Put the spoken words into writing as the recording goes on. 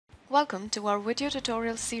Welcome to our video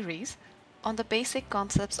tutorial series on the basic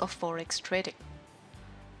concepts of Forex trading.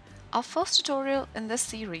 Our first tutorial in this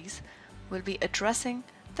series will be addressing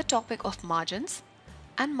the topic of margins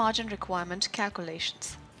and margin requirement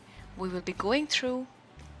calculations. We will be going through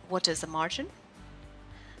what is a margin,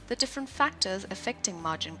 the different factors affecting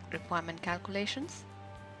margin requirement calculations,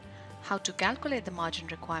 how to calculate the margin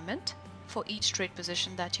requirement for each trade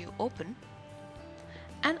position that you open,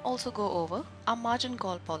 and also go over our margin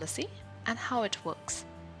call policy and how it works.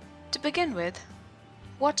 To begin with,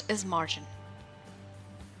 what is margin?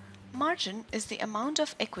 Margin is the amount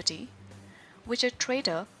of equity which a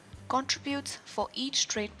trader contributes for each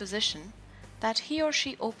trade position that he or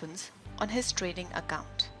she opens on his trading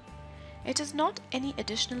account. It is not any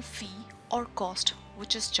additional fee or cost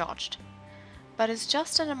which is charged, but is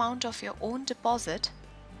just an amount of your own deposit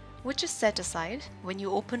which is set aside when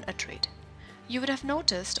you open a trade. You would have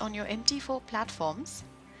noticed on your MT4 platforms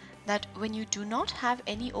that when you do not have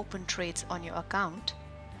any open trades on your account,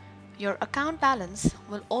 your account balance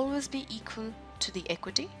will always be equal to the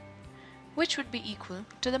equity, which would be equal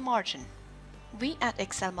to the margin. We at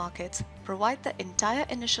Excel Markets provide the entire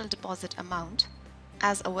initial deposit amount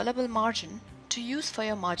as available margin to use for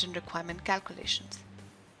your margin requirement calculations.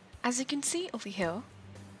 As you can see over here,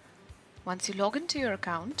 once you log into your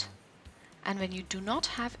account, and when you do not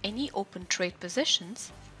have any open trade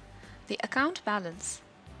positions, the account balance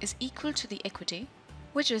is equal to the equity,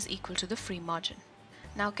 which is equal to the free margin.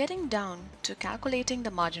 Now getting down to calculating the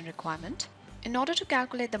margin requirement, in order to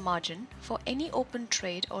calculate the margin for any open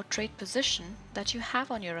trade or trade position that you have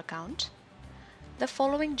on your account, the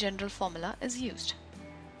following general formula is used.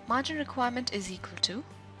 Margin requirement is equal to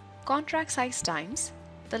contract size times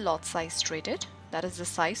the lot size traded, that is the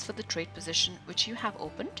size for the trade position which you have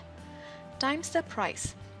opened, times the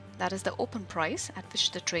price, that is the open price at which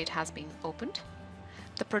the trade has been opened,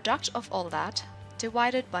 the product of all that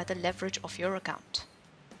divided by the leverage of your account.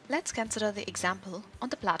 Let's consider the example on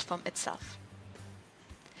the platform itself.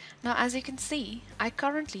 Now as you can see, I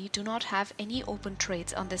currently do not have any open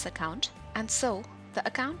trades on this account, and so the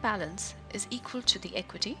account balance is equal to the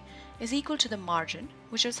equity is equal to the margin,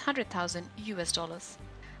 which is $100,000.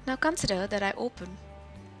 Now consider that I open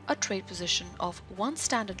a trade position of one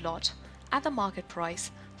standard lot at the market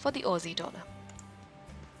price for the Aussie dollar.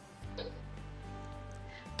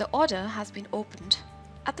 The order has been opened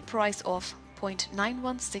at the price of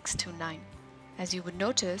 0.91629. As you would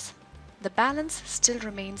notice, the balance still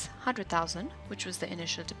remains 100,000, which was the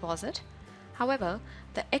initial deposit. However,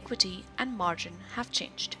 the equity and margin have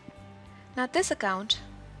changed. Now this account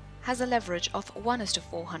has a leverage of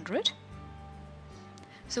 1:400.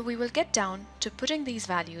 So we will get down to putting these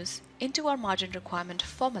values into our margin requirement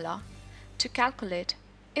formula to calculate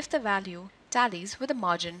if the value tallies with the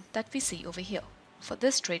margin that we see over here for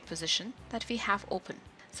this trade position that we have open.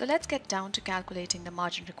 So let's get down to calculating the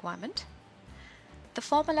margin requirement. The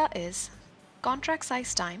formula is contract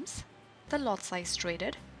size times the lot size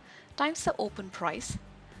traded times the open price,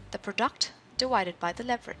 the product divided by the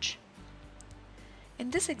leverage. In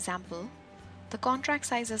this example, the contract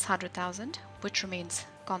size is 100,000, which remains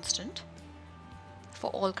constant for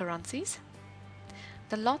all currencies.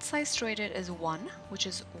 The lot size traded is 1, which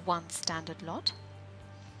is one standard lot.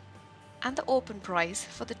 And the open price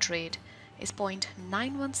for the trade is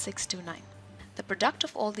 0.91629. The product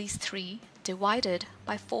of all these three divided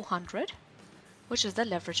by 400, which is the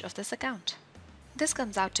leverage of this account. This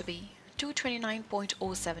comes out to be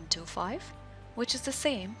 229.0725, which is the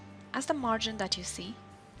same as the margin that you see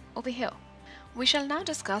over here. We shall now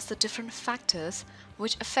discuss the different factors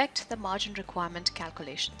which affect the margin requirement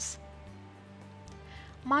calculations.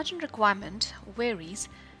 Margin requirement varies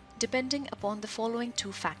depending upon the following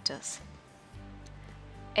two factors.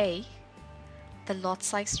 A, the lot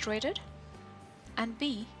size traded, and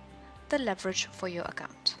B, the leverage for your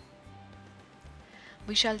account.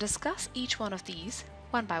 We shall discuss each one of these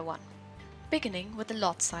one by one. Beginning with the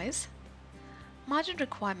lot size, margin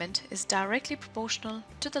requirement is directly proportional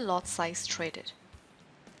to the lot size traded.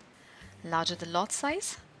 Larger the lot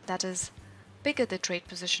size, that is, bigger the trade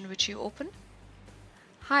position which you open,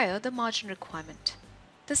 higher the margin requirement.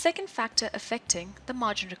 The second factor affecting the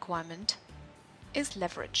margin requirement is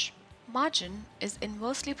leverage. Margin is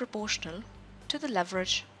inversely proportional to the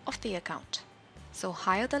leverage of the account. So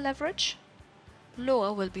higher the leverage,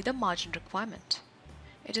 lower will be the margin requirement.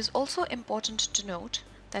 It is also important to note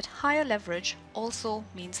that higher leverage also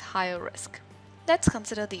means higher risk. Let's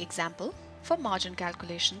consider the example for margin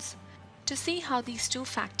calculations to see how these two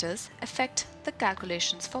factors affect the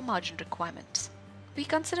calculations for margin requirements. We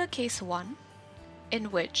consider case 1,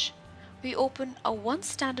 in which we open a one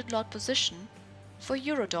standard lot position for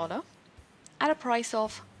euro dollar at a price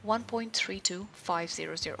of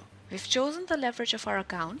 1.32500. We've chosen the leverage of our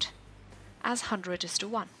account as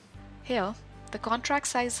 100:1. Here, the contract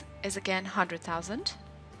size is again 100,000,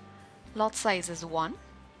 lot size is 1,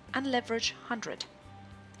 and leverage 100.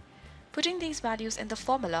 Putting these values in the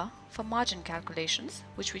formula for margin calculations,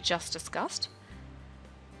 which we just discussed,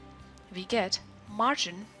 we get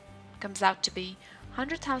margin comes out to be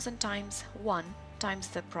 100,000 times 1 times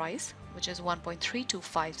the price, which is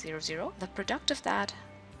 1.32500, the product of that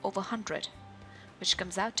over 100, which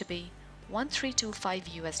comes out to be 1325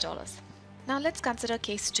 US dollars. Now let's consider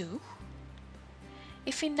case 2.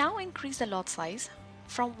 If we now increase the lot size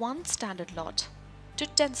from 1 standard lot to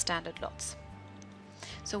 10 standard lots.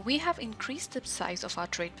 So we have increased the size of our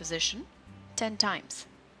trade position 10 times,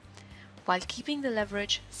 while keeping the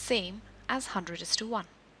leverage same as 100:1.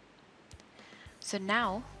 So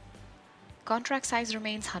now contract size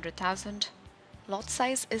remains 100,000, lot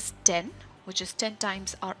size is 10, which is 10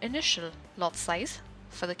 times our initial lot size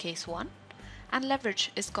for the case 1, and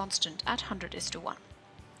leverage is constant at 100:1.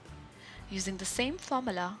 Using the same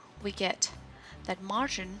formula, we get that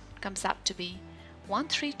margin comes out to be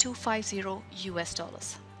 1325 US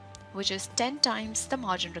dollars, which is 10 times the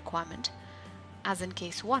margin requirement as in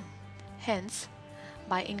case 1. Hence,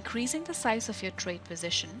 by increasing the size of your trade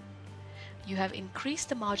position, you have increased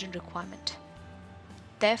the margin requirement.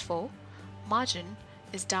 Therefore, margin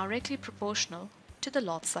is directly proportional to the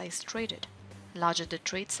lot size traded. Larger the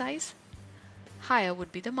trade size, higher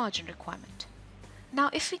would be the margin requirement. Now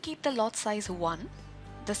if we keep the lot size 1,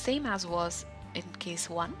 the same as was in case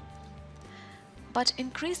 1, but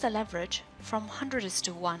increase the leverage from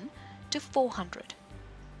 100:1 to 400.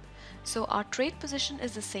 So our trade position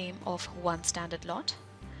is the same of 1 standard lot,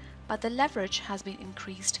 but the leverage has been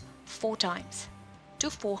increased 4 times to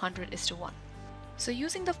 400:1. So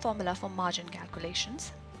using the formula for margin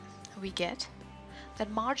calculations, we get that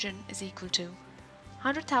margin is equal to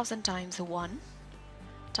 100,000 times 1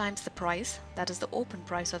 times the price, that is the open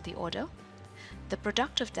price of the order, the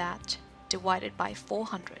product of that divided by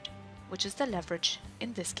 400, which is the leverage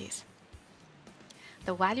in this case.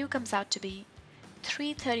 The value comes out to be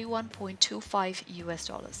 331.25 US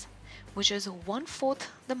dollars, which is 1/4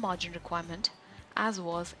 the margin requirement as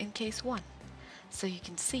was in case 1. So you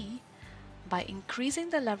can see, by increasing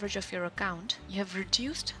the leverage of your account, you have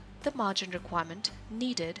reduced the margin requirement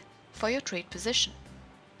needed for your trade position.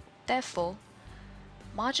 Therefore,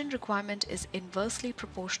 margin requirement is inversely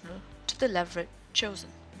proportional to the leverage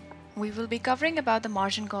chosen. We will be covering about the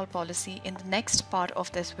margin call policy in the next part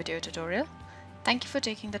of this video tutorial. Thank you for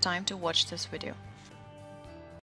taking the time to watch this video.